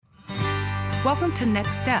Welcome to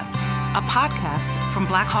Next Steps, a podcast from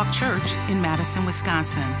Black Hawk Church in Madison,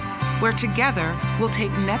 Wisconsin, where together we'll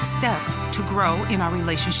take next steps to grow in our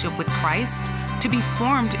relationship with Christ, to be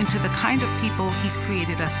formed into the kind of people He's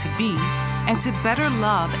created us to be, and to better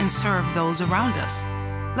love and serve those around us.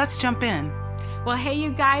 Let's jump in. Well, hey,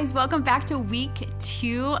 you guys, welcome back to week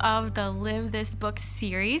 2 of the Live This Book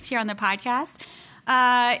series here on the podcast.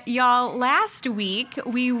 Y'all, last week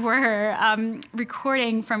we were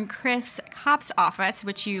recording from Chris Kopp's office,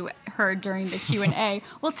 which you heard during the Q&A.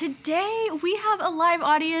 Well, today we have a live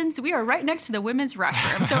audience. We are right next to the women's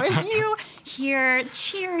restroom. So if you hear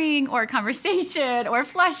cheering or conversation or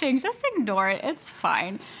flushing, just ignore it. It's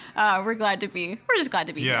fine. We're just glad to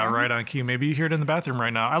be here. Yeah, right on cue. Maybe you hear it in the bathroom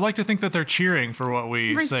right now. I like to think that they're cheering for what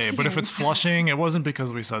we say, but if it's flushing, it wasn't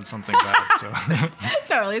because we said something bad. So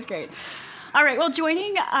Totally, it's great. All right, well,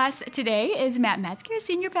 joining us today is Matt Metzger,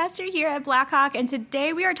 senior pastor here at Black Hawk, and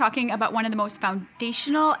today we are talking about one of the most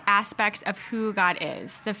foundational aspects of who God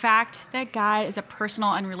is, the fact that God is a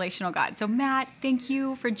personal and relational God. So, Matt, thank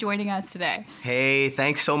you for joining us today. Hey,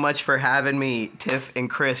 thanks so much for having me, Tiff and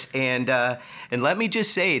Chris, and let me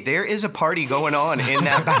just say, there is a party going on in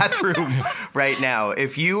that bathroom right now.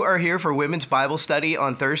 If you are here for women's Bible study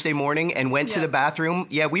on Thursday morning and went to the bathroom,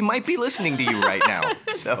 we might be listening to you right now.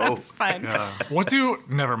 So fun. Yeah.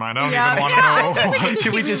 Never mind. I don't even want to know.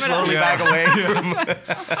 Should we just slowly back away from...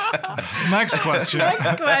 Next question.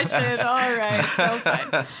 Next question. All right. So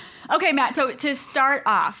fun. Okay, Matt, so to start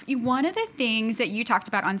off, one of the things that you talked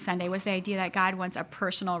about on Sunday was the idea that God wants a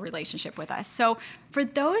personal relationship with us. So for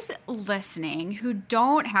those listening who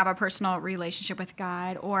don't have a personal relationship with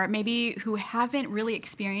God, or maybe who haven't really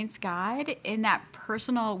experienced God in that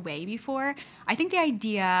personal way before, I think the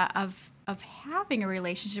idea of having a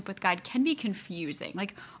relationship with God can be confusing.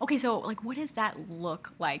 What does that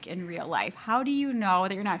look like in real life? How do you know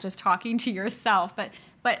that you're not just talking to yourself, but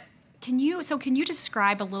can you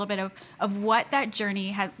describe a little bit of what that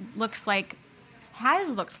journey has looked like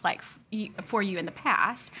for you in the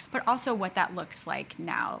past, but also what that looks like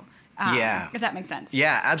now? If that makes sense.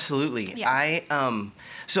 Yeah, absolutely. Yeah.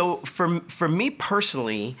 So for me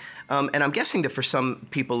personally, and I'm guessing that for some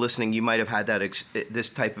people listening, you might have had this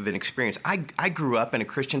type of an experience. I grew up in a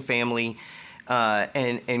Christian family,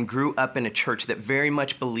 and grew up in a church that very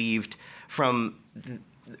much believed from the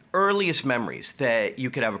earliest memories that you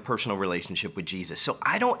could have a personal relationship with Jesus. So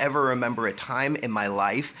I don't ever remember a time in my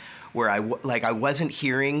life where I wasn't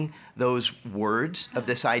hearing those words of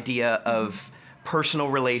this idea of personal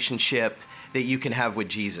relationship that you can have with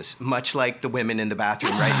Jesus, much like the women in the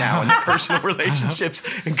bathroom right now and the personal relationships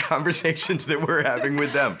and conversations that we're having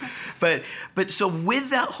with them. But so with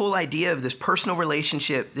that whole idea of this personal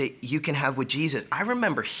relationship that you can have with Jesus, I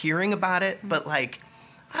remember hearing about it, but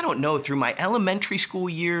I don't know, through my elementary school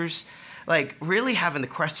years, really having the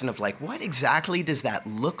question of what exactly does that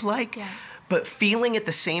look like? Yeah. But feeling at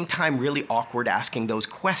the same time really awkward asking those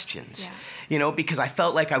questions, because I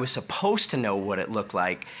felt like I was supposed to know what it looked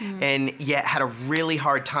like, and yet had a really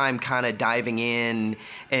hard time kind of diving in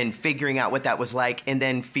and figuring out what that was like, and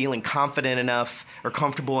then feeling confident enough or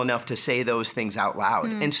comfortable enough to say those things out loud.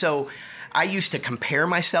 And so I used to compare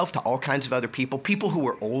myself to all kinds of other people who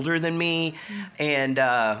were older than me, and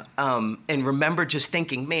remember just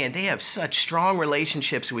thinking, man, they have such strong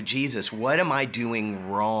relationships with Jesus. What am I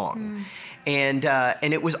doing wrong? And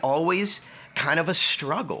it was always kind of a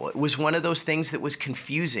struggle. It was one of those things that was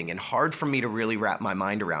confusing and hard for me to really wrap my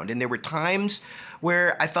mind around. And there were times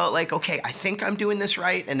where I felt like, okay, I think I'm doing this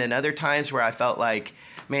right. And then other times where I felt like,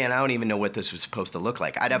 man, I don't even know what this was supposed to look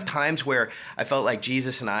like. I'd have times where I felt like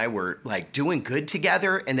Jesus and I were doing good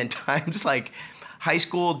together. And then times high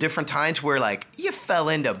school, different times where you fell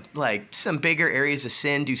into some bigger areas of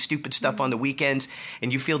sin, do stupid stuff on the weekends,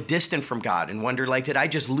 and you feel distant from God and wonder did I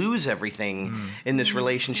just lose everything in this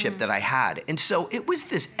relationship that I had? And so it was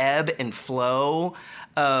this ebb and flow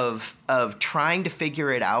of trying to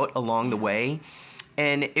figure it out along the way.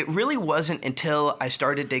 And it really wasn't until I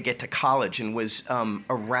started to get to college and was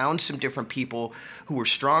around some different people who were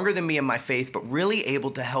stronger than me in my faith, but really able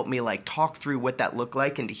to help me talk through what that looked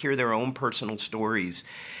like and to hear their own personal stories,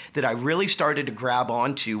 that I really started to grab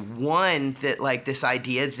onto. One, that this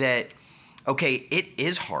idea that, okay, it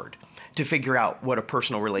is hard to figure out what a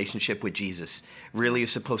personal relationship with Jesus really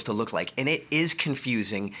is supposed to look like. And it is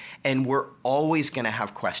confusing, and we're always going to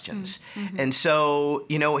have questions. And so,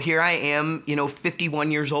 here I am,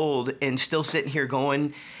 51 years old and still sitting here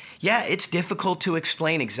going, yeah, it's difficult to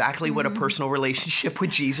explain exactly what a personal relationship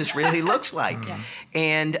with Jesus really looks like.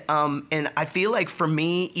 And I feel like for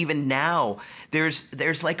me, even now, there's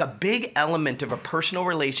a big element of a personal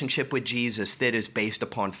relationship with Jesus that is based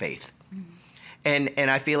upon faith. And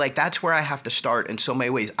I feel like that's where I have to start in so many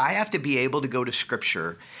ways. I have to be able to go to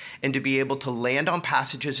Scripture and to be able to land on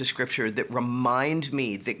passages of Scripture that remind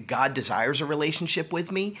me that God desires a relationship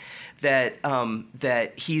with me,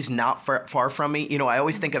 that He's not far from me. I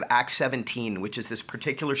always think of Acts 17, which is this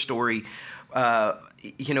particular story, where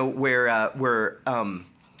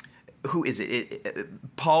who is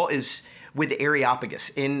it? Paul is with the Areopagus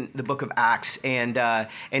in the book of Acts, and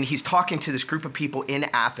he's talking to this group of people in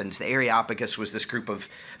Athens. The Areopagus was this group of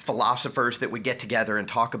philosophers that would get together and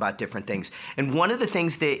talk about different things. And one of the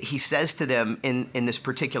things that he says to them in this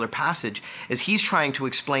particular passage is he's trying to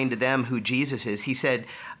explain to them who Jesus is. He said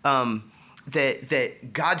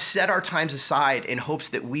that God set our times aside in hopes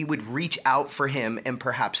that we would reach out for him and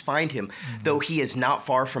perhaps find him, though he is not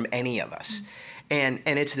far from any of us. And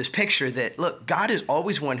it's this picture that, look, God is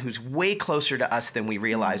always one who's way closer to us than we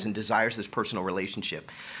realize and desires this personal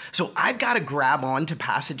relationship. So I've got to grab on to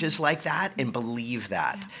passages like that and believe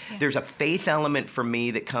that. Yeah. There's a faith element for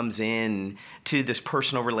me that comes in to this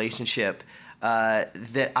personal relationship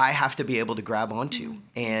that I have to be able to grab onto.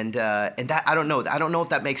 And that, I don't know if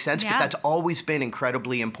that makes sense, but that's always been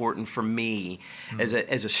incredibly important for me as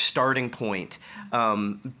a starting point.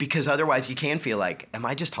 Because otherwise you can feel like, am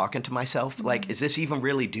I just talking to myself? Like, is this even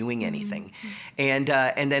really doing anything? And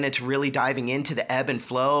then it's really diving into the ebb and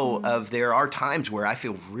flow of, there are times where I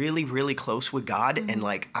feel really, really close with God, and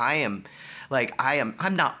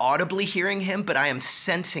I'm not audibly hearing him, but I am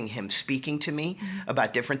sensing him speaking to me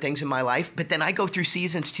about different things in my life. But then I go through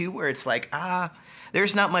seasons too where it's like,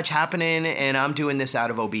 there's not much happening, and I'm doing this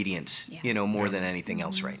out of obedience, more than anything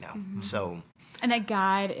else right now. So. And that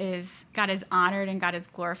God is honored and God is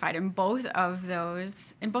glorified in both of those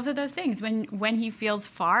things. When he feels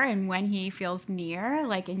far and when he feels near,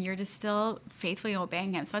 and you're just still faithfully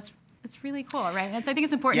obeying him. So it's really cool, right? And I think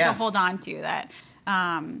it's important to hold on to that.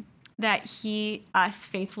 That us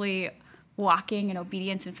faithfully walking in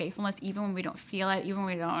obedience and faithfulness, even when we don't feel it, even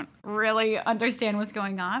when we don't really understand what's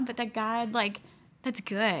going on, but that God, that's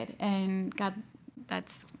good, and God,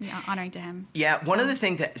 that's honoring to him. Yeah, one of the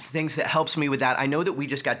things that helps me with that, I know that we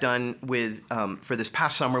just got done with, for this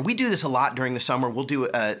past summer, we do this a lot during the summer. We'll do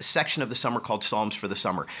a section of the summer called Psalms for the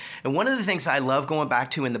Summer. And one of the things I love going back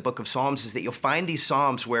to in the book of Psalms is that you'll find these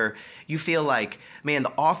Psalms where you feel like, man,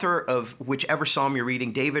 the author of whichever Psalm you're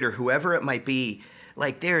reading, David or whoever it might be,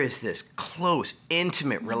 there is this close,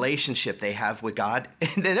 intimate relationship they have with God.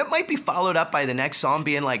 And then it might be followed up by the next psalm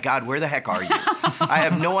being like, God, where the heck are you? I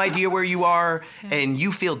have no idea where you are, and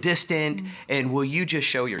you feel distant, and will you just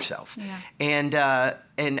show yourself? Yeah.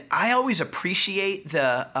 And I always appreciate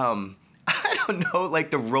the,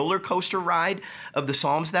 the roller coaster ride of the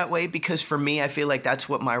Psalms that way, because for me, I feel like that's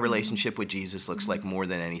what my relationship with Jesus looks like more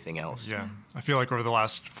than anything else. Yeah. I feel like over the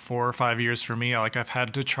last 4 or 5 years for me, I've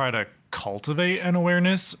had to try to cultivate an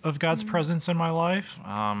awareness of God's presence in my life.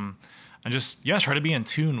 And just, try to be in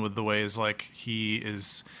tune with the ways he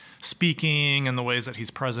is speaking and the ways that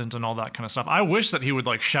he's present and all that kind of stuff. I wish that he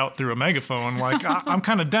would shout through a megaphone, I'm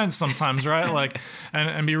kind of dense sometimes, right?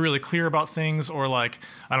 And be really clear about things, or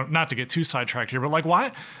not to get too sidetracked here, but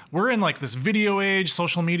why we're in this video age,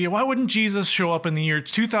 social media, why wouldn't Jesus show up in the year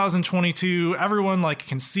 2022? Everyone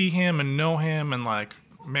can see him and know him, and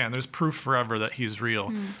man, there's proof forever that he's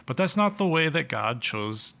real. But that's not the way that God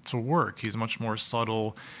chose to work. He's much more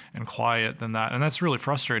subtle and quiet than that. And that's really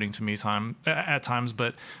frustrating to me at times.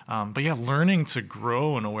 But learning to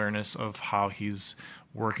grow an awareness of how he's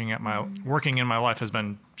working in my life has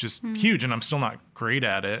been just huge. And I'm still not great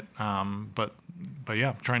at it. But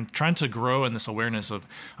trying to grow in this awareness of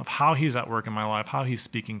how he's at work in my life, how he's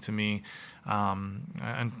speaking to me,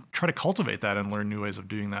 and try to cultivate that and learn new ways of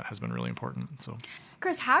doing that has been really important. So,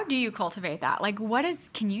 Chris, how do you cultivate that?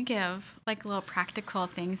 Can you give little practical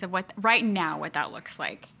things of what that looks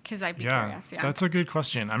like? Because I'd be curious. Yeah, that's a good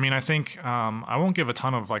question. I mean, I think I won't give a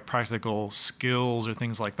ton of practical skills or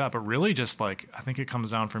things like that, but really just I think it comes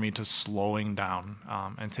down for me to slowing down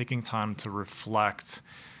and taking time to reflect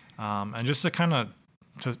and just to kind of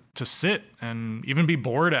to sit and even be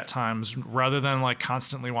bored at times, rather than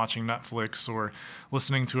constantly watching Netflix or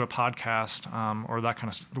listening to a podcast or that kind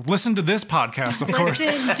of stuff. Listen to this podcast, of course.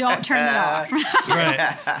 Don't turn it off.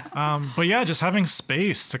 Right. But just having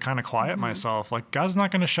space to kind of quiet myself. God's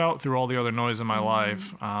not going to shout through all the other noise in my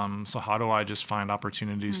life. So how do I just find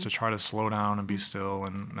opportunities to try to slow down and be still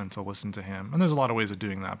and to listen to him? And there's a lot of ways of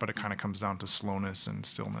doing that, but it kind of comes down to slowness and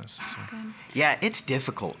stillness. That's good. Yeah, it's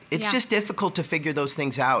difficult. It's just difficult to figure those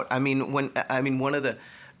things out. I mean, one of the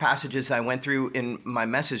passages I went through in my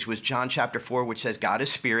message was John chapter 4, which says, God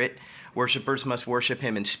is spirit. Worshipers must worship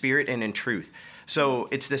him in spirit and in truth. So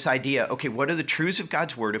it's this idea, okay, what are the truths of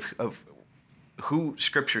God's word, of who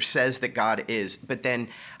Scripture says that God is, but then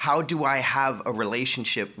how do I have a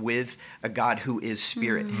relationship with a God who is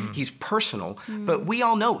spirit? He's personal, but we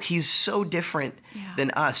all know he's so different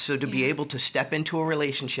than us. So to be able to step into a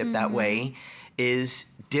relationship that way is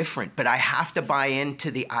different. But I have to buy into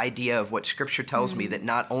the idea of what Scripture tells me, that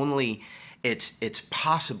not only it's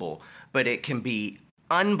possible, but it can be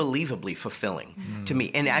unbelievably fulfilling to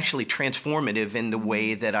me, and actually transformative in the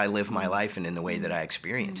way that I live my life and in the way that I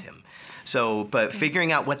experience him. So, but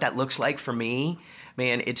figuring out what that looks like for me,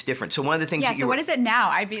 man, it's different. So one of the things so what is it now?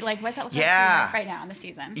 I'd be like, what's that look like right now in the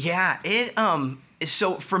season? Yeah,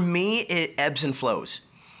 so for me, it ebbs and flows,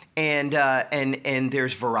 and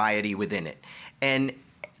there's variety within it. And,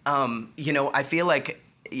 I feel like,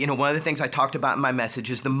 one of the things I talked about in my message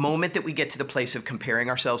is the moment that we get to the place of comparing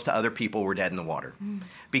ourselves to other people, we're dead in the water.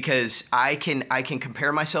 Because I can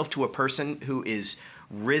compare myself to a person who is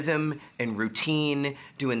rhythm and routine,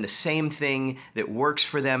 doing the same thing that works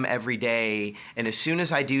for them every day. And as soon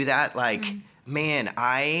as I do that, man,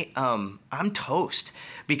 I'm toast,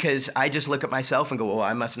 because I just look at myself and go, well,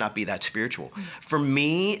 I must not be that spiritual. For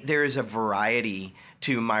me, there is a variety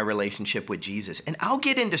to my relationship with Jesus. And I'll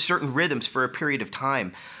get into certain rhythms for a period of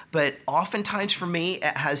time, but oftentimes for me,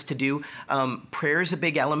 it has to do, prayer is a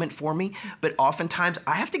big element for me, but oftentimes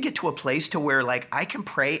I have to get to a place to where I can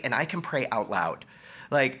pray, and I can pray out loud.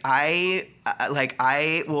 I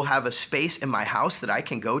will have a space in my house that I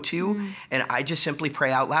can go to, and I just simply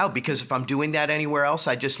pray out loud, because if I'm doing that anywhere else,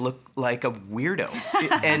 I just look like a weirdo.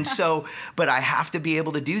 And so, but I have to be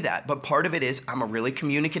able to do that. But part of it is I'm a really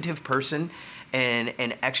communicative person and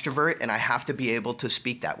an extrovert, and I have to be able to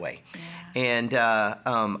speak that way. Yeah. And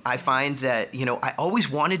I find that, I always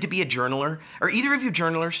wanted to be a journaler. Are either of you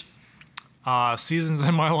journalers? Seasons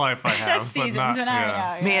in my life I have. Just seasons when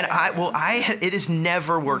I know. Man, it has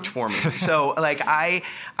never worked for me. So I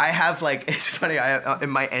have it's funny, in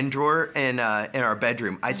my end drawer in our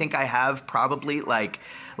bedroom, I think I have probably like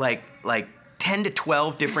 10 to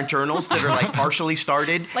 12 different journals that are partially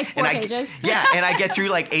started. Like 4 pages? Yeah, and I get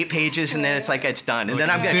through 8 pages, and then it's done. And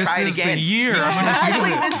then I'm going to try it again. This is the year.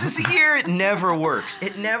 This is the year. It never works.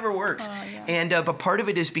 It never works. Oh, yeah. And but part of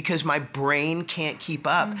it is because my brain can't keep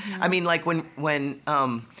up. I mean, when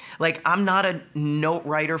I'm not a note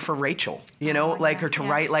writer for Rachel, or to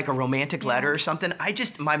write a romantic letter or something.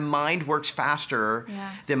 My mind works faster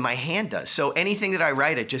than my hand does. So anything that I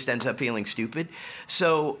write, it just ends up feeling stupid.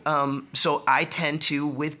 So I tend to,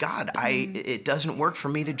 with God, it doesn't work for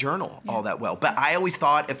me to journal all that well. But I always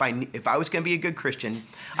thought if I was going to be a good Christian,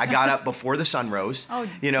 I got up before the sun rose,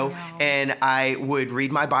 and I would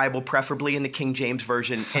read my Bible, preferably in the King James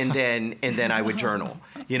Version, and then I would journal,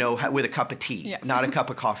 with a cup of tea, not a cup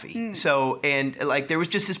of coffee. So, and there was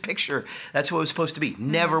just this picture. That's what it was supposed to be.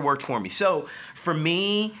 Never worked for me. So for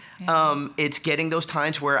me, it's getting those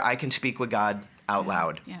times where I can speak with God out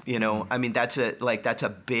loud. I mean, that's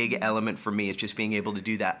a big element for me. It's just being able to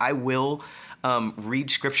do that. I will read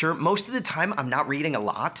Scripture. Most of the time, I'm not reading a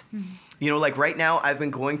lot. Right now, I've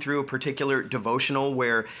been going through a particular devotional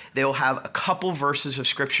where they'll have a couple verses of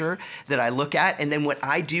Scripture that I look at, and then what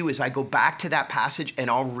I do is I go back to that passage and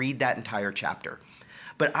I'll read that entire chapter.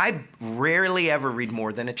 But I rarely ever read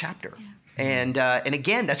more than a chapter. And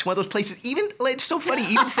again, that's one of those places, it's so funny,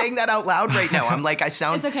 even saying that out loud right now, I'm I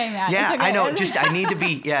sound... It's okay, Matt. Yeah, it's okay. I know, I need to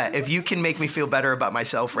be, if you can make me feel better about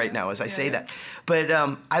myself right now as I say that. But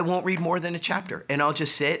I won't read more than a chapter, and I'll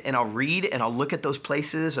just sit and I'll read and I'll look at those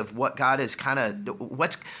places of what God is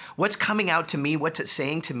what's coming out to me, what's it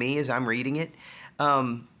saying to me as I'm reading it,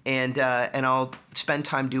 and I'll spend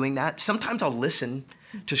time doing that. Sometimes I'll listen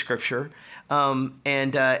to Scripture.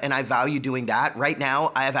 And I value doing that. Right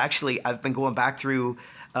now, I've been going back through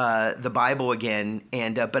the Bible again,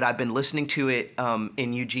 but I've been listening to it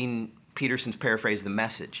in Eugene Peterson's paraphrase, The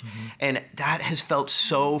Message, and that has felt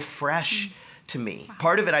so fresh to me.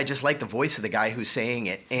 Part of it, I just like the voice of the guy who's saying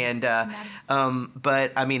it, and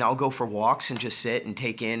but I mean, I'll go for walks and just sit and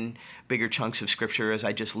take in bigger chunks of Scripture as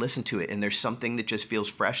I just listen to it, and there's something that just feels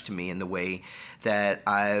fresh to me in the way that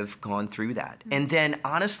I've gone through that. And then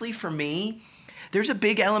honestly, for me, there's a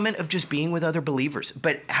big element of just being with other believers,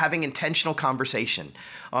 but having intentional conversation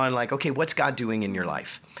on okay, what's God doing in your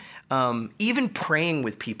life? Even praying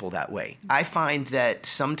with people that way. I find that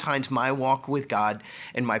sometimes my walk with God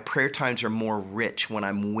and my prayer times are more rich when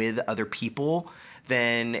I'm with other people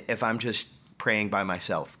than if I'm just praying by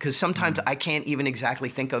myself. Because sometimes I can't even exactly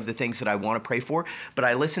think of the things that I want to pray for, but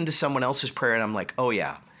I listen to someone else's prayer and I'm like, oh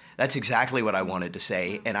yeah, that's exactly what I wanted to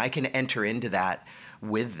say. And I can enter into that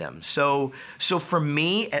with them. So for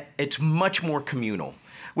me, it's much more communal.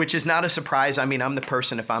 which is not a surprise. I mean, I'm the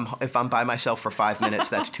person, if I'm by myself for 5 minutes,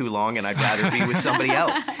 that's too long, and I'd rather be with somebody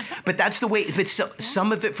else. But that's the way,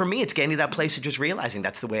 some of it for me, it's getting to that place of just realizing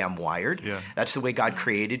that's the way I'm wired. Yeah. That's the way God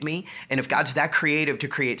created me. And if God's that creative to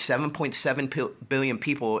create 7.7 billion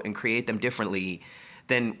people and create them differently,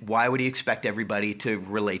 then why would he expect everybody to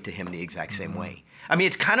relate to him the exact same way? I mean,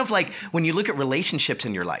 it's kind of like when you look at relationships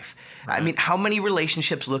in your life. Right. I mean, how many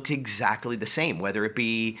relationships look exactly the same, whether it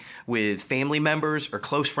be with family members or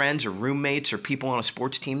close friends or roommates or people on a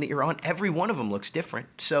sports team that you're on? Every one of them looks different.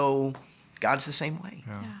 So God's the same way.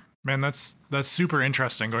 Yeah. Man, that's super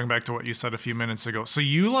interesting. Going back to what you said a few minutes ago. So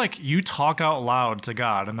you talk out loud to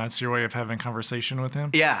God, and that's your way of having conversation with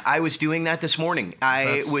him? Yeah, I was doing that this morning.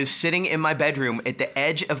 I was sitting in my bedroom at the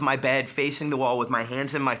edge of my bed, facing the wall with my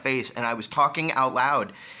hands in my face, and I was talking out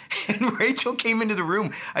loud. And Rachel came into the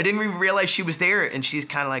room. I didn't even realize she was there, and she's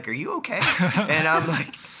kind of like, "Are you okay?" And I'm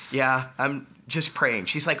like, "Yeah, I'm just praying."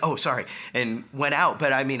 She's like, "Oh, sorry," and went out.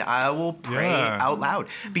 But I mean, I will pray out loud,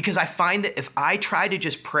 because I find that if I try to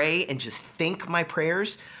just pray and just think my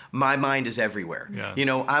prayers, my mind is everywhere. Yeah. You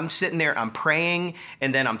know, I'm sitting there, I'm praying,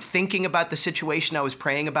 and then I'm thinking about the situation I was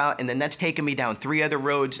praying about, and then that's taking me down 3 other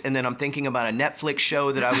roads, and then I'm thinking about a Netflix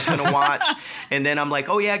show that I was going to watch, and then I'm like,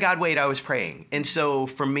 "Oh yeah, God, wait, I was praying." And so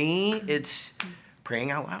for me, it's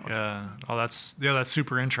praying out loud. Yeah. Oh, that's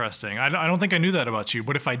super interesting. I don't think I knew that about you,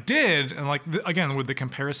 but if I did, and like again with the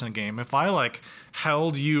comparison game, if I like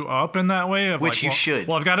held you up in that way, of which like, you well, should.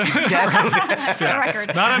 Well, I've got to for the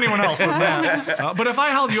record. Not anyone else, but Matt. But if I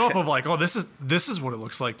held you up of like, oh, this is what it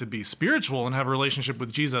looks like to be spiritual and have a relationship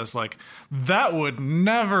with Jesus, like that would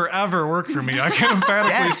never ever work for me. I can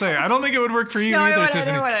emphatically say. I don't think it would work for you either,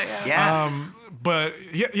 Tiffany. Yeah. But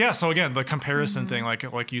yeah. So again, the comparison thing,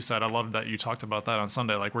 like you said, I love that you talked about that on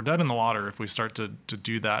Sunday. Like we're dead in the water if we start to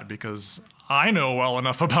do that, because I know well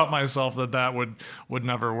enough about myself that would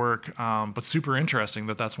never work. But super interesting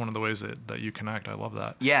that's one of the ways that you connect. I love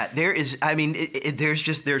that. Yeah, there is. I mean,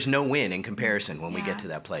 there's no win in comparison when we get to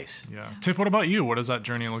that place. Yeah. Tiff, what about you? What does that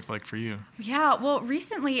journey look like for you? Yeah. Well,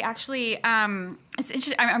 recently, actually, it's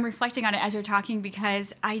interesting. I'm reflecting on it as you're talking,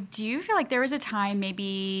 because I do feel like there was a time,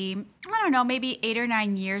 maybe 8 or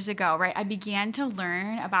 9 years ago, right? I began to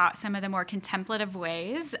learn about some of the more contemplative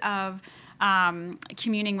ways of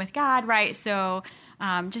communing with God, right? So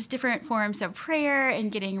just different forms of prayer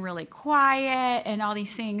and getting really quiet and all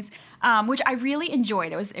these things, which I really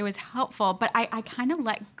enjoyed. It was helpful, but I kind of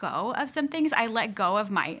let go of some things. I let go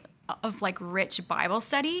of like rich Bible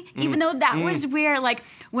study, even though that was where, like,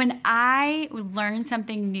 when I learned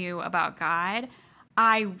something new about God,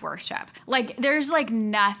 I worship. Like, there's like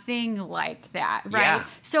nothing like that, right? Yeah.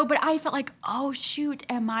 So, but I felt like, oh shoot,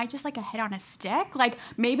 am I just like a head on a stick? Like,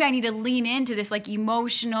 maybe I need to lean into this like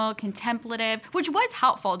emotional, contemplative, which was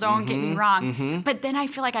helpful, don't get me wrong. But then I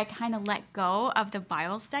feel like I kind of let go of the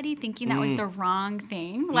Bible study, thinking that was the wrong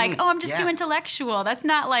thing. Like, oh, I'm just too intellectual. That's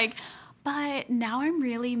not like... But now I'm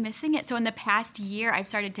really missing it. So in the past year, I've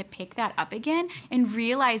started to pick that up again and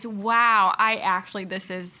realize, wow, I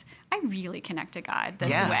really connect to God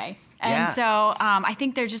this way. And so I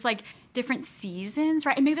think there's just like different seasons,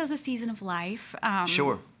 right? And maybe there's a season of life.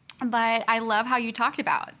 Sure. But I love how you talked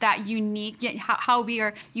about that how we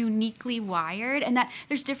are uniquely wired, and that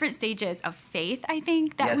there's different stages of faith, I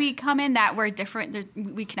think, that we come in, that we're different.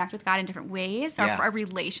 We connect with God in different ways. Our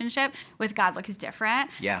relationship with God looks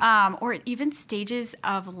different. Yeah. Or even stages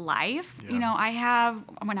of life. Yeah. You know,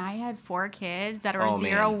 when I had 4 kids that are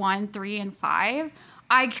 0, 1, 3, and 5,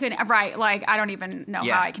 I couldn't, right, like, I don't even know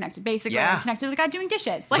how I connected. Basically, I connected with God doing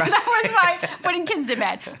dishes. Like, that was my putting kids to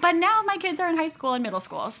bed. But now my kids are in high school and middle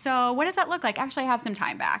school. So what does that look like? Actually, I have some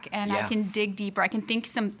time back, and I can dig deeper. I can think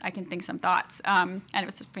some thoughts. And it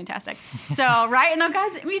was fantastic. So, right, and now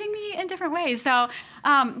God's meeting me in different ways. So,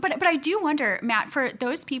 but I do wonder, Matt, for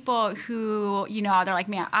those people who, you know, they're like,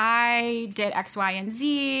 man, I did X, Y, and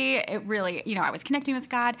Z. It really, you know, I was connecting with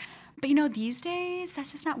God. But, you know, these days,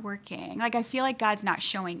 that's just not working. Like, I feel like God's not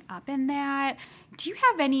showing up in that. Do you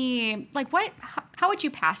have any, like, how would you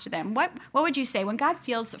pastor them? What would you say when God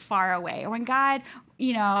feels far away, or when God,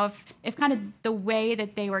 you know, if kind of the way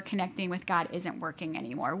that they were connecting with God isn't working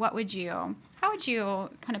anymore? How would you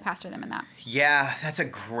kind of pastor them in that? Yeah, that's a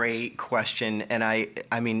great question. And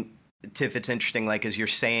I mean, Tiff, it's interesting, like, as you're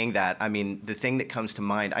saying that, I mean, the thing that comes to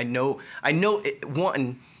mind, I know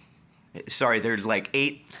sorry, there's like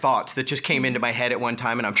 8 thoughts that just came into my head at one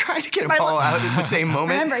time, and I'm trying to get them all out at the same moment.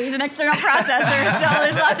 Remember, he's an external processor, so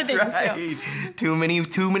there's lots of things too.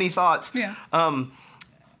 Too many thoughts. Yeah.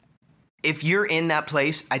 If you're in that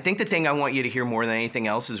place, I think the thing I want you to hear more than anything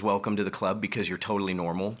else is welcome to the club, because you're totally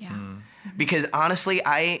normal. Yeah. Because honestly,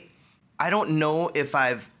 I I don't know if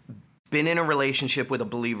I've been in a relationship with a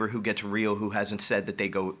believer who gets real, who hasn't said that they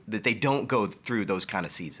don't go through those kind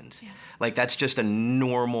of seasons. Yeah. Like that's just a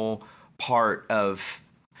normal part of,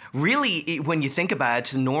 really, when you think about it,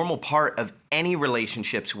 it's a normal part of any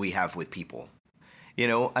relationships we have with people. You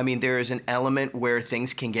know, I mean, there is an element where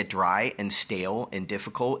things can get dry and stale and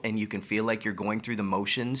difficult, and you can feel like you're going through the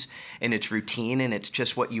motions, and it's routine, and it's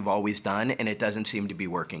just what you've always done, and it doesn't seem to be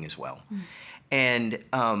working as well. And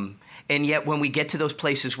yet, when we get to those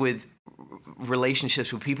places with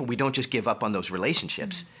relationships with people, we don't just give up on those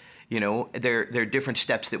relationships. You know, there are different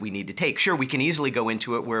steps that we need to take. Sure, we can easily go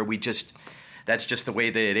into it where that's just the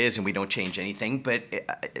way that it is and we don't change anything. But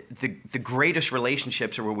the greatest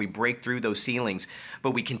relationships are where we break through those ceilings,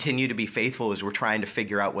 but we continue to be faithful as we're trying to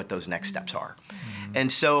figure out what those next steps are.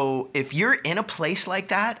 And so if you're in a place like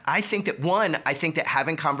that, I think that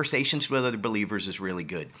having conversations with other believers is really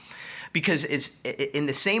good. Because it's in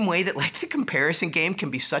the same way that like the comparison game can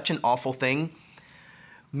be such an awful thing.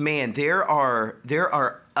 Man, there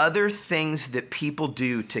are other things that people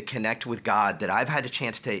do to connect with God that I've had a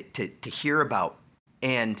chance to hear about,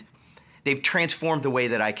 and they've transformed the way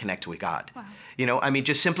that I connect with God. Wow. You know, I mean,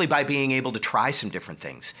 just simply by being able to try some different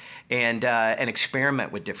things and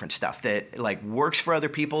experiment with different stuff that like works for other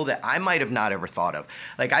people that I might have not ever thought of.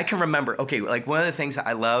 Like I can remember, okay, like one of the things that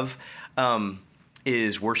I love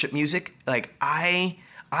is worship music. Like I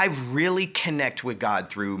really connect with God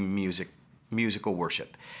through musical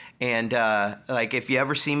worship. And like if you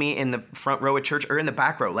ever see me in the front row at church or in the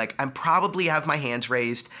back row, like I'm probably have my hands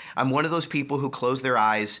raised. I'm one of those people who close their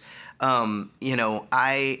eyes. I'll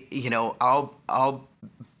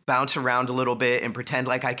bounce around a little bit and pretend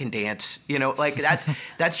like I can dance, you know, like that.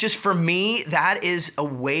 That's just, for me, that is a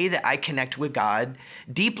way that I connect with God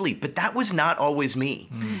deeply. But that was not always me.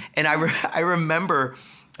 And I remember,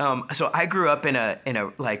 so I grew up in a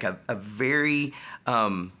very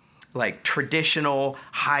like traditional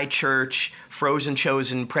high church, frozen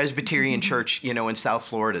chosen Presbyterian church, you know, in South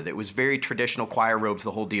Florida. That was very traditional, choir robes,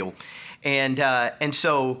 the whole deal. And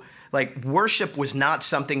so like worship was not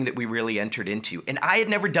something that we really entered into. And I had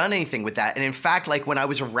never done anything with that. And in fact, like when I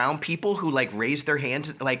was around people who like raised their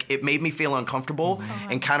hands, like it made me feel uncomfortable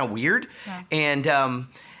and kind of weird. Yeah.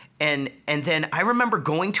 And then I remember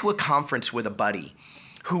going to a conference with a buddy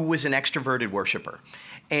who was an extroverted worshiper.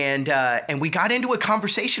 And we got into a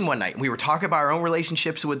conversation one night. We were talking about our own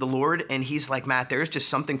relationships with the Lord, and he's like, Matt, there's just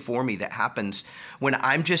something for me that happens when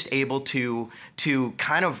I'm just able to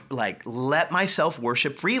kind of like let myself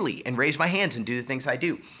worship freely and raise my hands and do the things I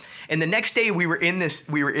do. And the next day we were in this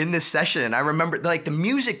session, and I remember like the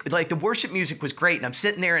music, like the worship music was great, and I'm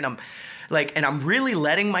sitting there and I'm really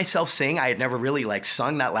letting myself sing. I had never really like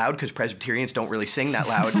sung that loud because Presbyterians don't really sing that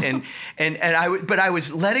loud. But I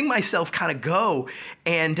was letting myself kind of go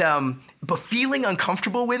but feeling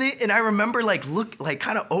uncomfortable with it. And I remember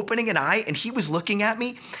kind of opening an eye, and he was looking at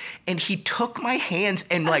me, and he took my hands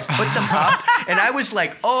and like put them up. And I was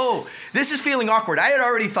like, oh, this is feeling awkward. I had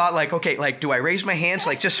already thought like, okay, like, do I raise my hands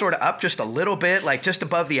like just sort of up just a little bit, like just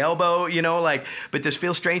above the elbow, you know, like, but this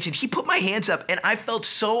feels strange. And he put my hands up, and I felt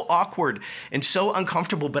so awkward and so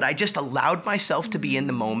uncomfortable, but I just allowed myself to be in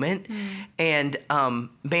the moment. And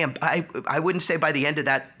man, I wouldn't say by the end of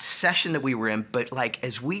that session that we were in, but like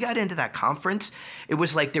as we got into that conference, it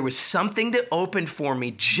was like there was something that opened for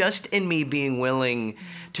me just in me being willing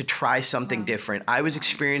to try something different. I was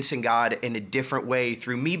experiencing God in a different way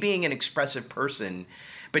through me being an expressive person,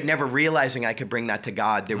 but never realizing I could bring that to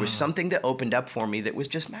God. There was something that opened up for me that was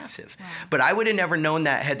just massive. Wow. But I would have never known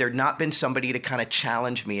that had there not been somebody to kind of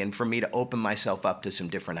challenge me and for me to open myself up to some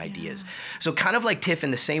different ideas. So kind of like Tiff,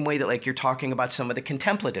 in the same way that like you're talking about some of the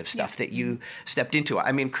contemplative stuff that you stepped into.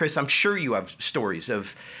 I mean, Chris, I'm sure you have stories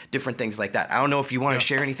of different things like that. I don't know if you want to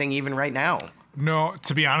share anything even right now. No,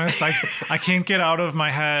 to be honest, I can't get out of my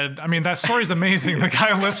head. I mean, that story's amazing. The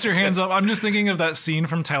guy lifts your hands up. I'm just thinking of that scene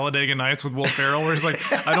from Talladega Nights with Will Ferrell where he's like,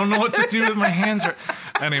 I don't know what to do with my hands.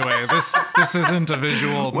 Anyway, this isn't a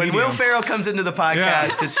visual When medium. Will Ferrell comes into the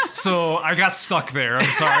podcast, it's... So I got stuck there. I'm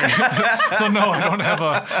sorry. So no, I don't have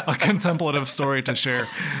a contemplative story to share.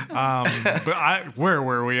 But where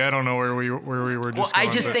were we? I don't know where we were just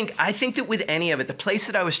going. I think that with any of it, the place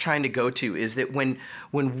that I was trying to go to is that when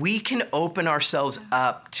we can open ourselves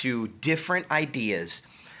up to different ideas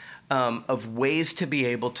of ways to be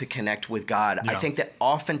able to connect with God, I think that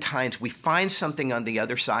oftentimes we find something on the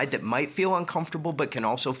other side that might feel uncomfortable, but can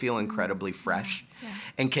also feel incredibly fresh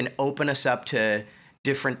and can open us up to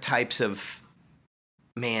different types of,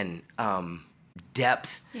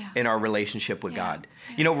 depth in our relationship with God.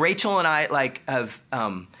 You know, Rachel and I have,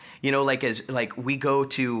 as we go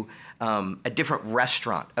to a different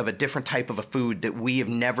restaurant of a different type of a food that we have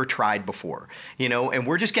never tried before, and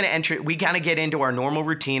we're just going to enter. We kind of get into our normal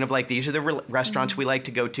routine of like, these are the restaurants we like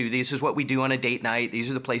to go to. This is what we do on a date night. These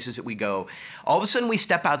are the places that we go. All of a sudden we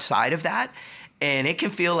step outside of that, and it can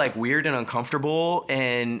feel like weird and uncomfortable.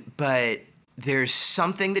 But there's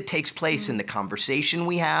something that takes place in the conversation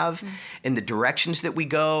we have, in the directions that we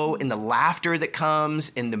go, in the laughter that comes,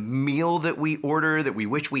 in the meal that we order that we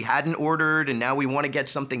wish we hadn't ordered, and now we want to get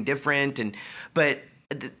something different. But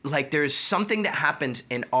there's something that happens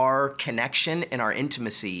in our connection and our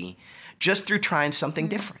intimacy just through trying something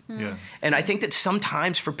different. Yeah. And I think that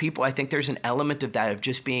sometimes for people, I think there's an element of that, of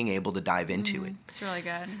just being able to dive into it. It's really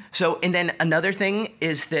good. So, and then another thing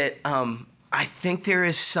is that I think there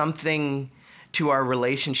is something to our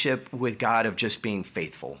relationship with God of just being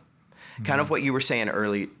faithful. Kind of what you were saying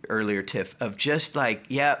earlier, Tiff, of just like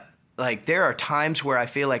there are times where I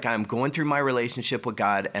feel like I'm going through my relationship with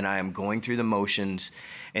God and I am going through the motions,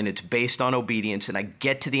 and it's based on obedience, and I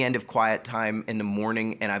get to the end of quiet time in the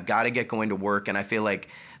morning and I've got to get going to work, and I feel like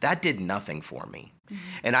that did nothing for me.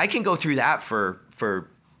 And I can go through that for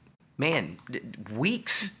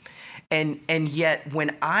weeks. And yet,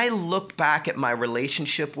 when I look back at my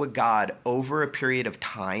relationship with God over a period of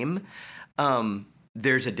time,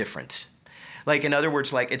 there's a difference. Like, in other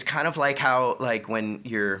words, like, it's kind of like how, like, when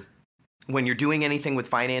you're doing anything with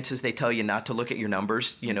finances, they tell you not to look at your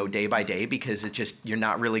numbers, day by day, because you're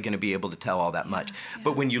not really going to be able to tell all that much. Yeah.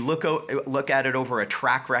 But when you look at it over a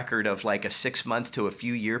track record of like a 6-month to a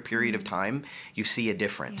few year period of time, you see a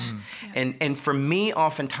difference. Yeah. And for me,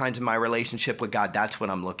 oftentimes in my relationship with God, that's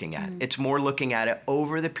what I'm looking at. It's more looking at it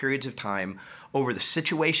over the periods of time, over the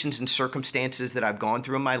situations and circumstances that I've gone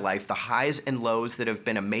through in my life, the highs and lows that have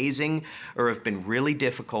been amazing or have been really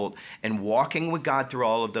difficult, and walking with God through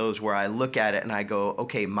all of those, where I look at it and I go,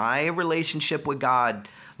 okay, my relationship with God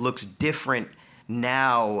looks different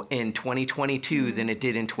now in 2022 than it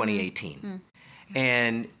did in 2018.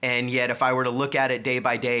 And yet if I were to look at it day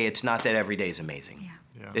by day, it's not that every day is amazing.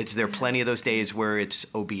 There are plenty of those days where it's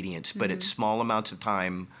obedience, but it's small amounts of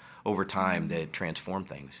time over time that transform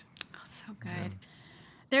things. So good. Yeah.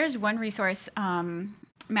 There's one resource,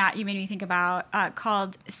 Matt, you made me think about,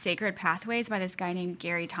 called Sacred Pathways by this guy named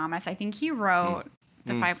Gary Thomas. I think he wrote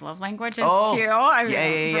the 5 Love Languages too. I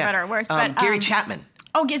mean, for better or worse. But Gary Chapman.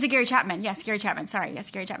 Oh, is it Gary Chapman? Yes, Gary Chapman. Sorry,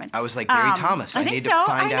 yes, Gary Chapman. I was like, Gary Thomas. I need to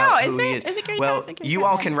find out who he is. Is it Gary Thomas? Well, you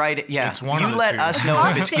all can write it. Yeah, it's one you of the let two. us know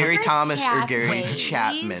if it's Gary Thomas or Gary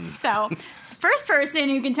Chapman. So, first person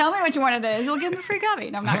who can tell me which one it is, we'll give him a free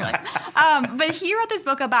copy. No, I'm not really. But he wrote this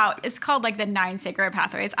book it's called like the 9 Sacred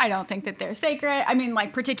Pathways. I don't think that they're sacred. I mean,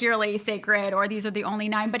 like particularly sacred, or these are the only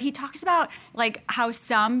 9. But he talks about like how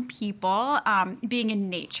some people being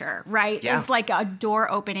in nature, right, is like a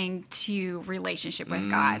door opening to relationship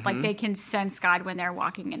with God. Like they can sense God when they're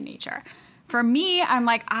walking in nature. For me, I'm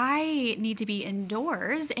like, I need to be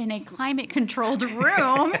indoors in a climate-controlled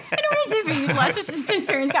room in order to be less to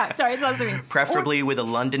experience God. Sorry, it's less to me. Preferably with a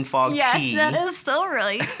London fog tea. Yes, that is so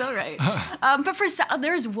right, so right. But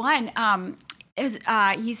there's one.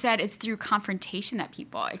 He said it's through confrontation that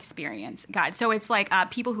people experience God. So it's like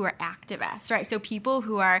people who are activists, right? So people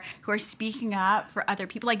who are speaking up for other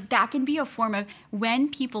people, like that can be a form of, when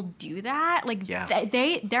people do that, like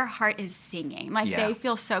their heart is singing, like they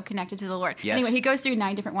feel so connected to the Lord. Yes. Anyway, he goes through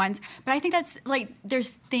 9 different ones, but I think that's like,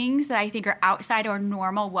 there's things that I think are outside or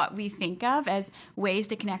normal, what we think of as ways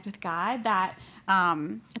to connect with God, that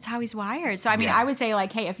it's how he's wired. So, I mean, I would say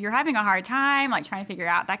like, hey, if you're having a hard time, like trying to figure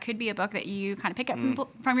out, that could be a book that you kind of pick up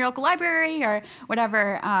from your local library or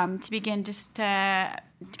whatever, to begin just to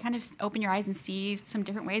kind of open your eyes and see some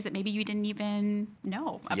different ways that maybe you didn't even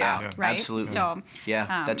know about, right? Absolutely. So,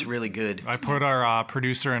 that's really good. I put our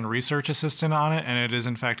producer and research assistant on it, and it is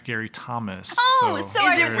in fact Gary Thomas. Oh,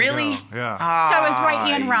 so is it really? Yeah. So it's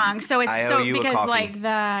right and wrong. So it's because like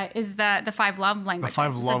the 5 Love Languages. The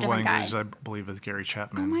 5 Love Languages, guy. I believe, is Gary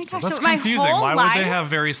Chapman. Oh my gosh, so that's so my confusing. whole Why life, would they have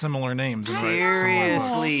very similar names?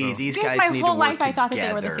 Seriously, these guys my need to whole work life I thought that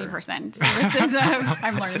they were the together. same person. So this is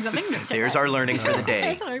I'm learning something new today. There's our learning for the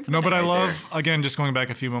day. No, but I love, again, just going back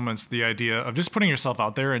a few moments, the idea of just putting yourself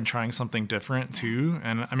out there and trying something different too.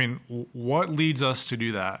 And I mean, what leads us to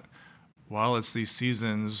do that? Well, it's these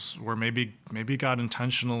seasons where maybe God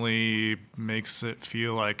intentionally makes it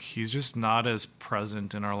feel like he's just not as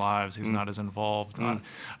present in our lives. He's not as involved. A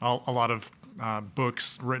lot of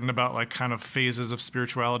books written about like kind of phases of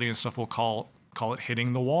spirituality and stuff will call it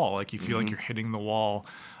hitting the wall. Like you feel like you're hitting the wall.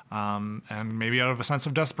 And maybe out of a sense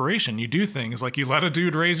of desperation, you do things like you let a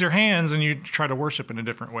dude raise your hands and you try to worship in a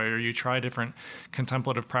different way, or you try different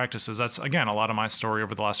contemplative practices. That's, again, a lot of my story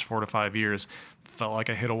over the last 4 to 5 years. Felt like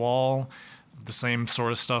I hit a wall. The same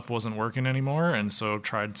sort of stuff wasn't working anymore, and so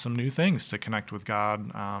tried some new things to connect with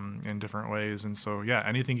God in different ways. And so, yeah,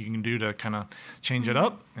 anything you can do to kind of change it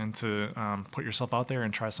up and to put yourself out there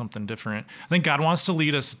and try something different. I think God wants to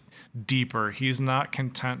lead us deeper. He's not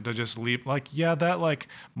content to just leave, like, yeah, that like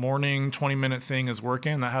morning 20-minute thing is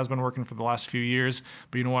working. That has been working for the last few years,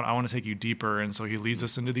 but you know what? I want to take you deeper. And so he leads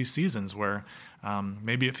us into these seasons where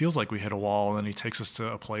maybe it feels like we hit a wall, and then he takes us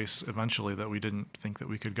to a place eventually that we didn't think that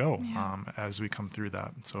we could go as we come through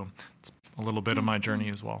that. So it's a little bit of my journey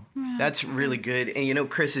as well. That's really good. And you know,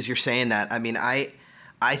 Chris, as you're saying that, I mean, I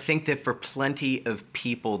think that for plenty of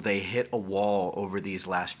people, they hit a wall over these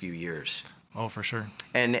last few years. Oh, for sure.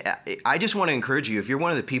 And I just want to encourage you, if you're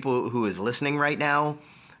one of the people who is listening right now,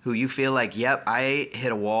 who you feel like, yep, I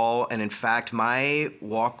hit a wall, and in fact, my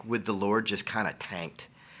walk with the Lord just kind of tanked,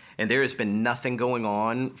 and there has been nothing going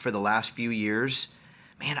on for the last few years,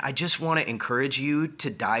 man, I just want to encourage you to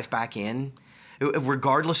dive back in,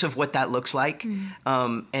 regardless of what that looks like.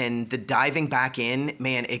 And the diving back in,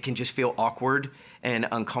 man, it can just feel awkward and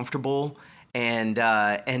uncomfortable. And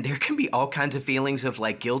there can be all kinds of feelings of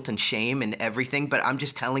like guilt and shame and everything, but I'm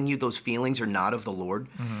just telling you, those feelings are not of the Lord.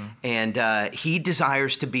 And he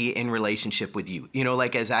desires to be in relationship with you. You know,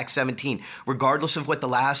 like as Acts 17, regardless of what the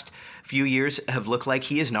last few years have looked like,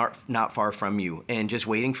 he is not far from you and just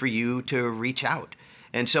waiting for you to reach out.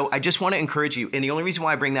 And so I just want to encourage you. And the only reason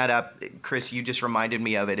why I bring that up, Chris, you just reminded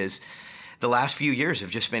me of it, is the last few years have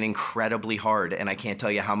just been incredibly hard. And I can't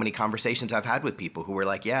tell you how many conversations I've had with people who were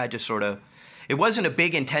like, yeah, I just sort of, it wasn't a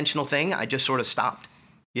big intentional thing. I just sort of stopped,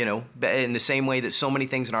 you know, in the same way that so many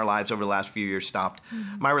things in our lives over the last few years stopped.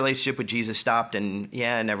 My relationship with Jesus stopped, and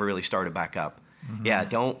I never really started back up. Yeah,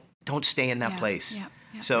 don't stay in that place.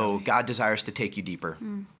 So right. God desires to take you deeper.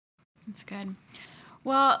 That's good.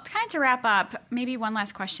 Well, kind of to wrap up, maybe one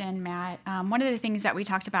last question, Matt. One of the things that we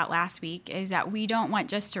talked about last week is that we don't want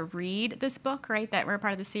just to read this book, right, that we're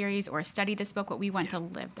part of the series, or study this book, but we want to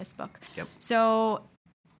live this book. So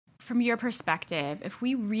from your perspective, if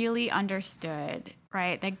we really understood,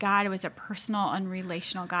 right, that God was a personal and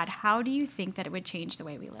relational God, how do you think that it would change the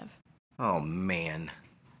way we live? Oh, man.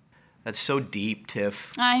 That's so deep,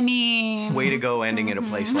 Tiff. I mean... Way to go ending in a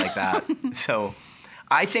place like that. So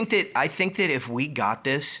I think that if we got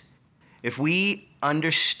this, if we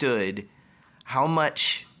understood how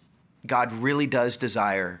much God really does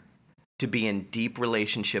desire to be in deep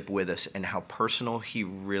relationship with us and how personal he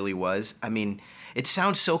really was, I mean, it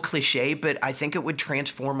sounds so cliche, but I think it would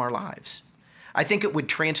transform our lives. I think it would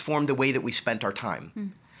transform the way that we spent our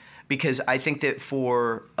time. Because I think that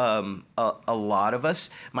for a lot of us,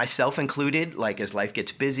 myself included, like as life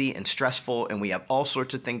gets busy and stressful and we have all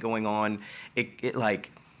sorts of things going on, it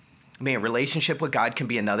like, man, relationship with God can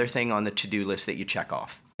be another thing on the to-do list that you check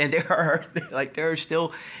off. And there are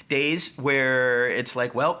still days where it's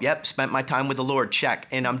like, well, yep, spent my time with the Lord, check.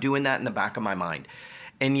 And I'm doing that in the back of my mind.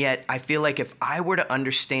 And yet I feel like if I were to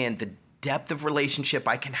understand the depth of relationship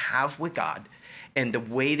I can have with God and the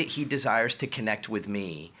way that he desires to connect with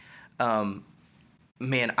me,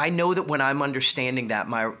 man, I know that when I'm understanding that,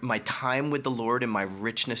 my time with the Lord and my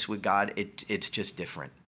richness with God, it's just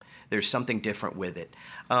different. There's something different with it.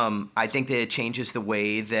 I think that it changes the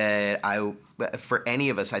way that for any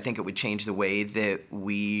of us, I think it would change the way that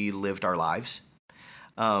we lived our lives.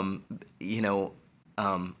 I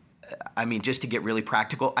mean, just to get really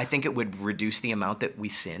practical, I think it would reduce the amount that we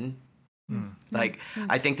sin.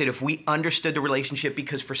 I think that if we understood the relationship,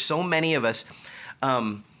 because for so many of us,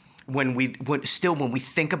 when we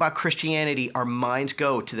think about Christianity, our minds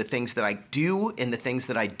go to the things that I do and the things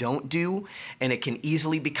that I don't do, and it can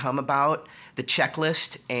easily become about the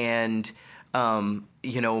checklist, and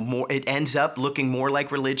it ends up looking more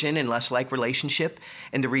like religion and less like relationship.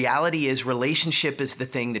 And the reality is, relationship is the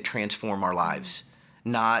thing that transform our lives,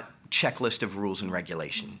 not checklist of rules and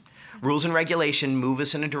regulation. Rules and regulation move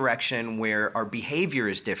us in a direction where our behavior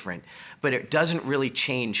is different, but it doesn't really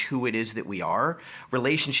change who it is that we are.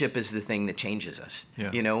 Relationship is the thing that changes us,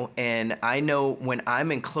 And I know when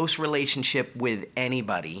I'm in close relationship with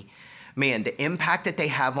anybody, man, the impact that they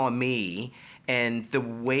have on me and the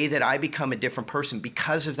way that I become a different person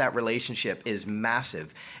because of that relationship is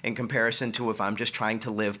massive in comparison to if I'm just trying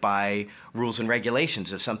to live by rules and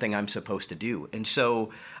regulations of something I'm supposed to do. And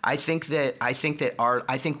so I think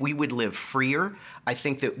we would live freer. I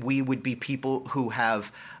think that we would be people who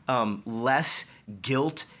have less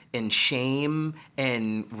guilt and shame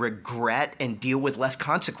and regret and deal with less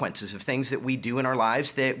consequences of things that we do in our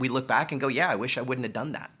lives that we look back and go, yeah, I wish I wouldn't have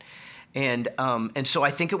done that. And so I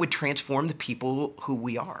think it would transform the people who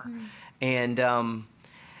we are. And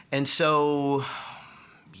so,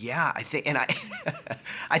 yeah, I think, and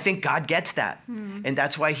I think God gets that. And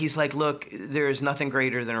that's why he's like, look, there is nothing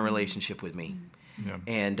greater than a relationship with me. Yeah.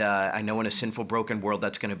 And I know in a sinful, broken world,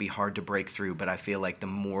 that's going to be hard to break through. But I feel like the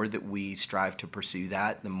more that we strive to pursue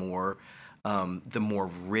that, the more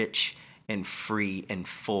rich and free and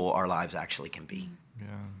full our lives actually can be. Yeah,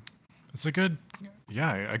 it's a good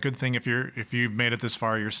thing if you've made it this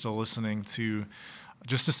far, you're still listening to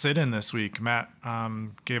sit in this week. Matt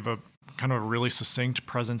gave a kind of a really succinct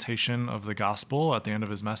presentation of the gospel at the end of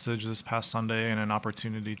his message this past Sunday, and an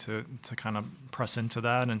opportunity to kind of press into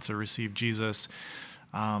that and to receive Jesus.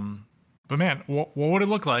 But man, what would it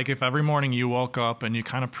look like if every morning you woke up and you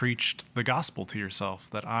kind of preached the gospel to yourself,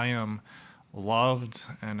 that I am loved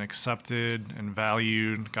and accepted and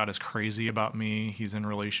valued. God is crazy about me. He's in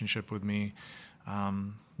relationship with me.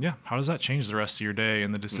 How does that change the rest of your day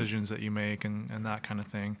and the decisions that you make and that kind of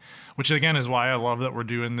thing? Which, again, is why I love that we're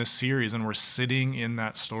doing this series and we're sitting in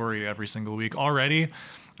that story every single week. Already,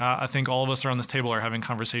 I think all of us around this table are having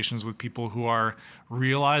conversations with people who are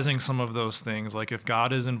realizing some of those things. Like, if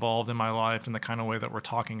God is involved in my life in the kind of way that we're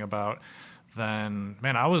talking about, then,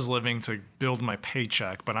 man, I was living to build my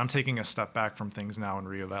paycheck, but I'm taking a step back from things now and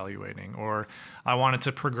reevaluating. Or I wanted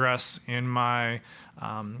to progress in my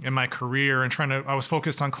career and I was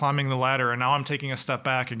focused on climbing the ladder, and now I'm taking a step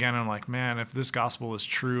back again. And I'm like, man, if this gospel is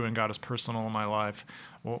true and God is personal in my life,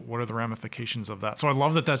 what are the ramifications of that? So I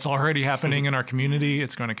love that that's already happening in our community.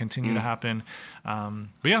 It's going to continue to happen.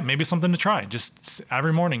 But yeah, maybe something to try. Just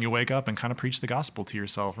every morning you wake up and kind of preach the gospel to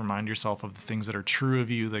yourself. Remind yourself of the things that are true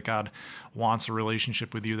of you, that God wants a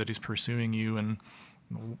relationship with you, that he's pursuing you. And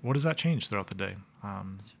what does that change throughout the day? I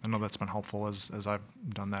know that's been helpful as I've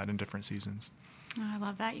done that in different seasons. Oh, I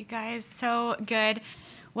love that, you guys. So good.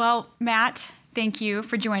 Well, Matt, thank you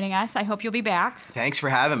for joining us. I hope you'll be back. Thanks for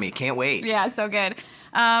having me. Can't wait. Yeah, so good.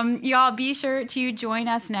 Y'all, be sure to join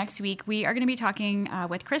us next week. We are going to be talking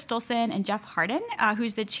with Chris Dolson and Jeff Harden,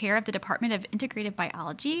 who's the chair of the Department of Integrative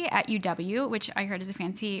Biology at UW, which I heard is a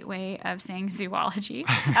fancy way of saying zoology.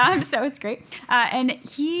 So it's great. And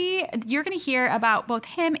you're going to hear about both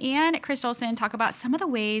him and Chris Dolson talk about some of the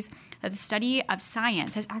ways that the study of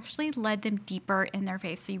science has actually led them deeper in their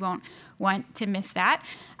faith. So you won't want to miss that.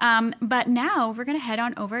 But now we're going to head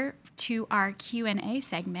on over to our Q&A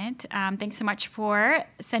segment. Thanks so much for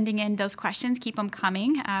sending in those questions. Keep them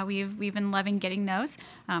coming. We've been loving getting those.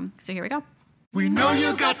 So here we go. We know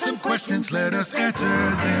you got some questions. Let us answer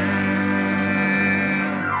them.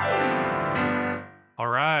 All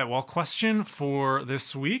right. Well, question for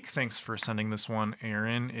this week, thanks for sending this one,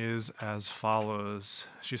 Erin, is as follows.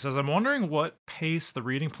 She says, I'm wondering what pace the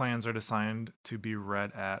reading plans are designed to be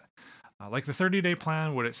read at. Like the 30-day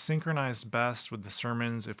plan, would it synchronize best with the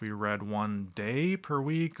sermons if we read one day per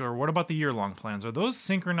week? Or what about the year-long plans? Are those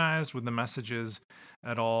synchronized with the messages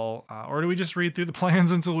at all? Or do we just read through the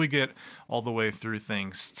plans until we get all the way through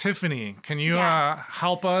things? Tiffany, can you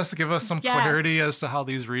help us, give us some clarity as to how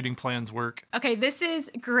these reading plans work? Okay, this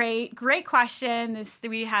is great. Great question.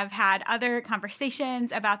 We have had other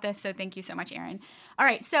conversations about this, so thank you so much, Erin. All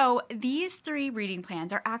right, so these 3 reading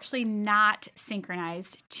plans are actually not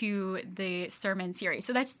synchronized to the sermon series.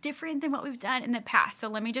 So that's different than what we've done in the past. So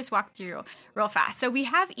let me just walk through real fast. So we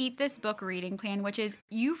have Eat This Book reading plan, which is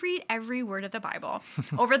you read every word of the Bible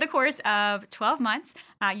over the course of 12 months.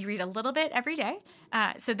 You read a little bit every day.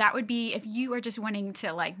 So that would be if you are just wanting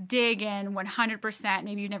to like dig in 100%,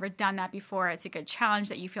 maybe you've never done that before, it's a good challenge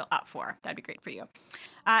that you feel up for. That'd be great for you.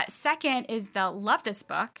 Second is the Love This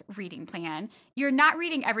Book reading plan. You're not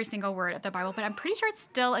reading every single word of the Bible, but I'm pretty sure it's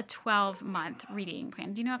still a 12-month reading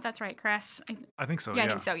plan. Do you know if that's right, Chris? I think so. Yeah, I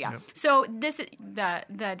think so. Yeah. Yep. So this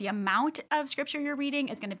the amount of scripture you're reading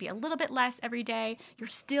is going to be a little bit less every day. You're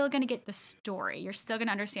still going to get the story. You're still going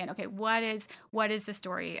to understand. Okay, what is the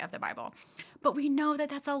story of the Bible? But we know that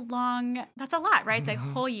that's a lot, right? It's a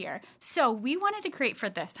whole year. So we wanted to create for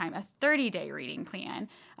this time a 30-day reading plan.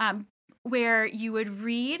 Where you would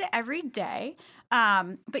read every day,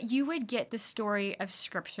 but you would get the story of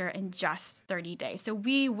Scripture in just 30 days. So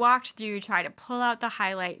we walked through, try to pull out the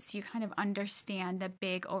highlights so you kind of understand the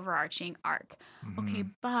big overarching arc. Okay,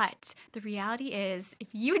 but the reality is if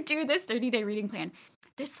you do this 30-day reading plan,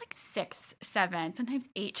 there's like 6, 7, sometimes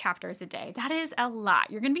 8 chapters a day. That is a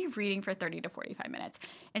lot. You're going to be reading for 30 to 45 minutes.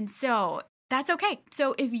 And so that's okay.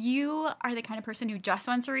 So if you are the kind of person who just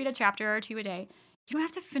wants to read a chapter or 2 a day, you don't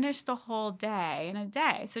have to finish the whole day in a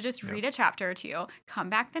day. So just read a chapter or two, come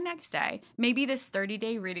back the next day. Maybe this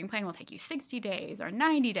 30-day reading plan will take you 60 days or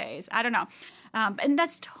 90 days. I don't know. And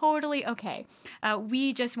that's totally okay.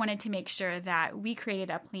 We just wanted to make sure that we created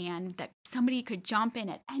a plan that somebody could jump in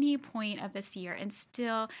at any point of this year and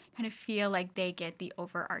still kind of feel like they get the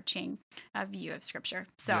overarching view of Scripture.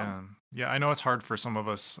 So. Yeah, I know it's hard for some of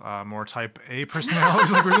us more type A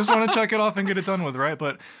personalities. Like we just want to check it off and get it done with, right?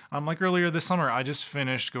 But like earlier this summer, I just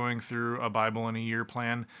finished going through a Bible in a year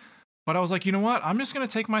plan. But I was like, you know what? I'm just going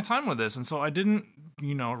to take my time with this. And so I didn't,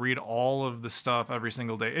 read all of the stuff every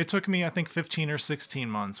single day. It took me, I think, 15 or 16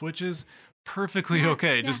 months, which is perfectly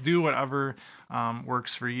okay. Yeah. Just do whatever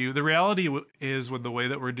works for you. The reality is with the way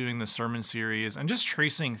that we're doing the sermon series and just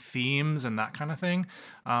tracing themes and that kind of thing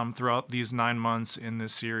throughout these 9 months in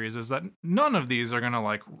this series is that none of these are going to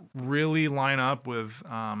like really line up with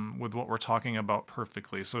what we're talking about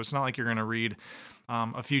perfectly. So it's not like you're going to read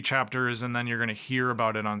a few chapters and then you're going to hear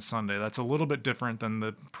about it on Sunday. That's a little bit different than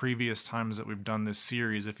the previous times that we've done this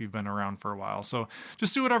series if you've been around for a while. So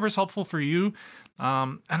just do whatever's helpful for you.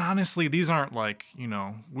 And honestly, these aren't like,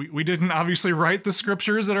 we didn't obviously write the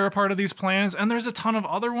scriptures that are a part of these plans, and there's a ton of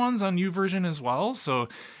other ones on YouVersion as well. So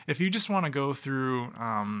if you just want to go through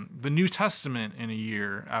the New Testament in a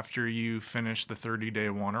year after you finish the 30-day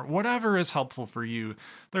one or whatever is helpful for you,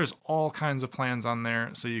 there's all kinds of plans on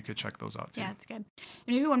there, so you could check those out too. Yeah, it's good.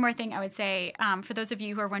 And maybe one more thing I would say, for those of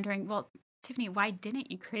you who are wondering, well, Tiffany, why didn't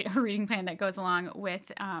you create a reading plan that goes along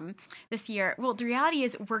with this year? Well, the reality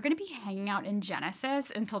is we're going to be hanging out in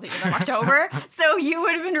Genesis until the end of October. So you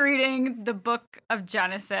would have been reading the book of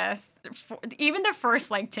Genesis, even the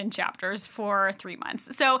first 10 chapters for 3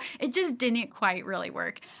 months. So it just didn't quite really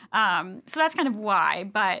work. So that's kind of why.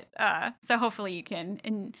 But so hopefully you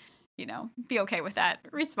can be okay with that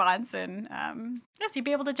response and yes, you'd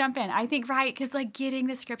be able to jump in. I think, right, because getting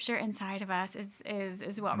the Scripture inside of us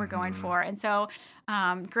is what we're going for. And so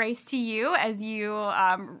grace to you as you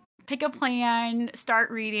pick a plan, start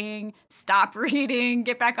reading, stop reading,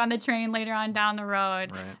 get back on the train later on down the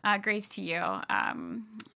road. Right. Grace to you.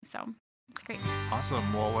 So it's great.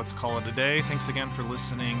 Awesome. Well, let's call it a day. Thanks again for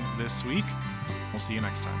listening this week. We'll see you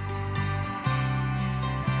next time.